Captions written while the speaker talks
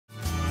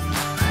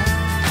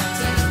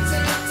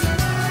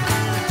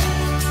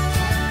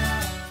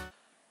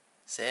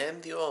Sam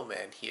the Oil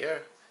Man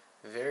here,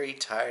 very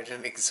tired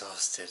and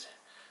exhausted.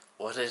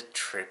 What a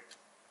trip.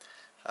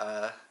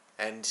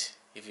 And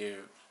if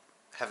you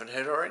haven't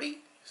heard already,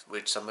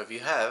 which some of you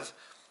have,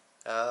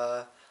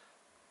 the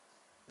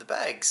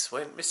bags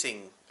went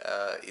missing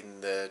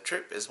in the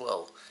trip as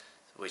well,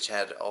 which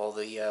had all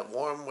the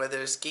warm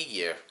weather ski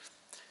gear.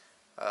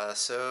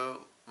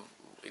 So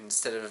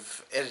instead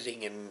of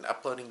editing and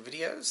uploading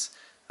videos,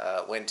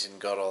 went and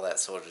got all that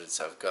sorted.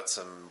 So I've got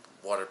some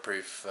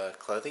waterproof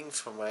clothing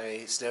for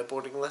my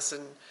snowboarding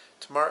lesson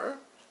tomorrow.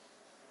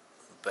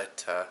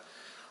 But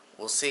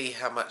we'll see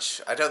how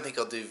much. I don't think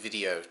I'll do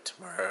video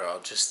tomorrow.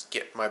 I'll just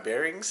get my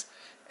bearings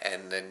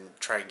and then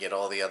try and get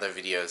all the other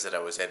videos that I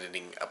was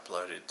editing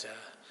uploaded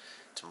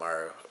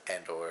tomorrow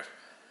and or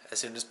as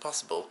soon as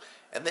possible,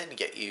 and then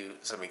get you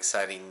some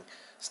exciting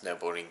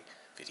snowboarding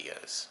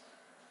videos.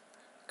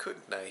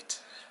 Good night.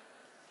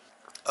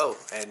 Oh,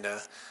 and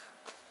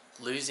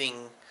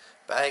losing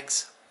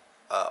bags,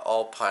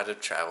 all part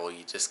of travel.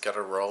 You just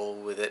gotta roll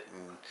with it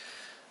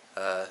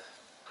and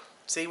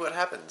see what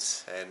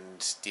happens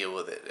and deal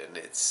with it. And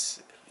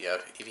it's,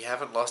 if you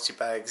haven't lost your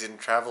bags in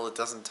travel a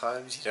dozen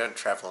times, you don't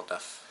travel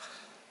enough.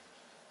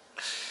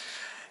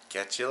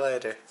 Catch you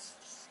later.